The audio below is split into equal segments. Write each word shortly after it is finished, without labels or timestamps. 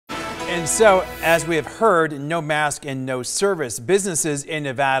And so, as we have heard, no mask and no service. Businesses in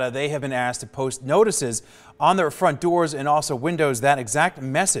Nevada, they have been asked to post notices on their front doors and also windows that exact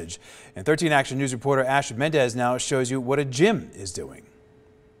message. And 13 Action News reporter Astrid Mendez now shows you what a gym is doing.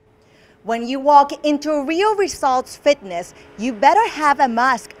 When you walk into Real Results Fitness, you better have a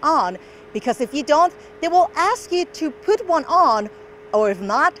mask on, because if you don't, they will ask you to put one on, or if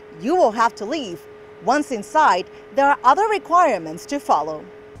not, you will have to leave. Once inside, there are other requirements to follow.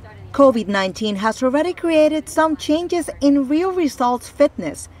 COVID-19 has already created some changes in Real Results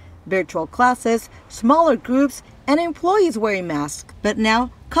Fitness. Virtual classes, smaller groups, and employees wearing masks. But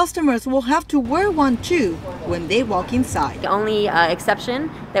now, customers will have to wear one too when they walk inside. The only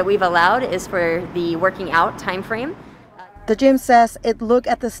exception that we've allowed is for the working out time frame. The gym says it looked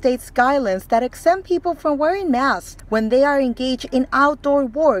at the state's guidelines that exempt people from wearing masks when they are engaged in outdoor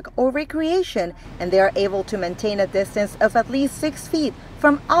work or recreation, and they are able to maintain a distance of at least 6 feet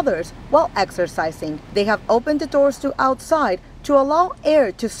from others while exercising. They have opened the doors to outside to allow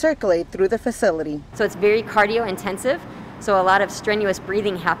air to circulate through the facility. So it's very cardio intensive, so a lot of strenuous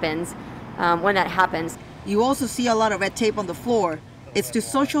breathing happens when that happens. You also see a lot of red tape on the floor. It's to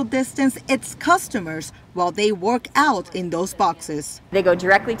social distance its customers while they work out in those boxes. They go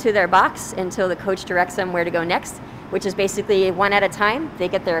directly to their box until the coach directs them where to go next, which is basically one at a time. They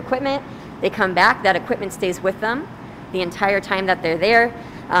get their equipment, they come back, that equipment stays with them the entire time that they're there.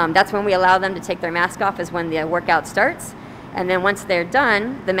 That's when we allow them to take their mask off, is when the workout starts. And then once they're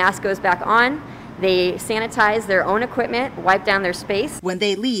done, the mask goes back on. They sanitize their own equipment, wipe down their space. When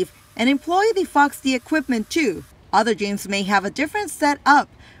they leave, an employee defogs the equipment too. Other gyms may have a different setup,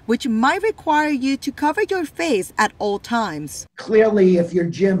 which might require you to cover your face at all times. Clearly, if your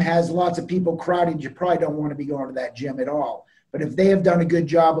gym has lots of people crowded, you probably don't want to be going to that gym at all. But if they have done a good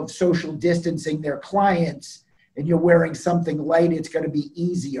job of social distancing their clients and you're wearing something light, it's going to be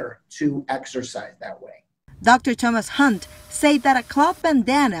easier to exercise that way. Dr. Thomas Hunt said that a cloth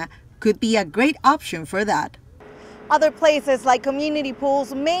bandana could be a great option for that. Other places like community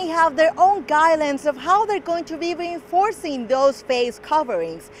pools may have their own guidelines of how they're going to be reinforcing those face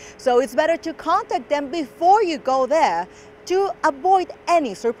coverings. So it's better to contact them before you go there to avoid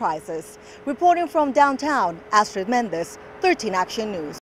any surprises. Reporting from downtown, Astrid Mendez, 13 Action News.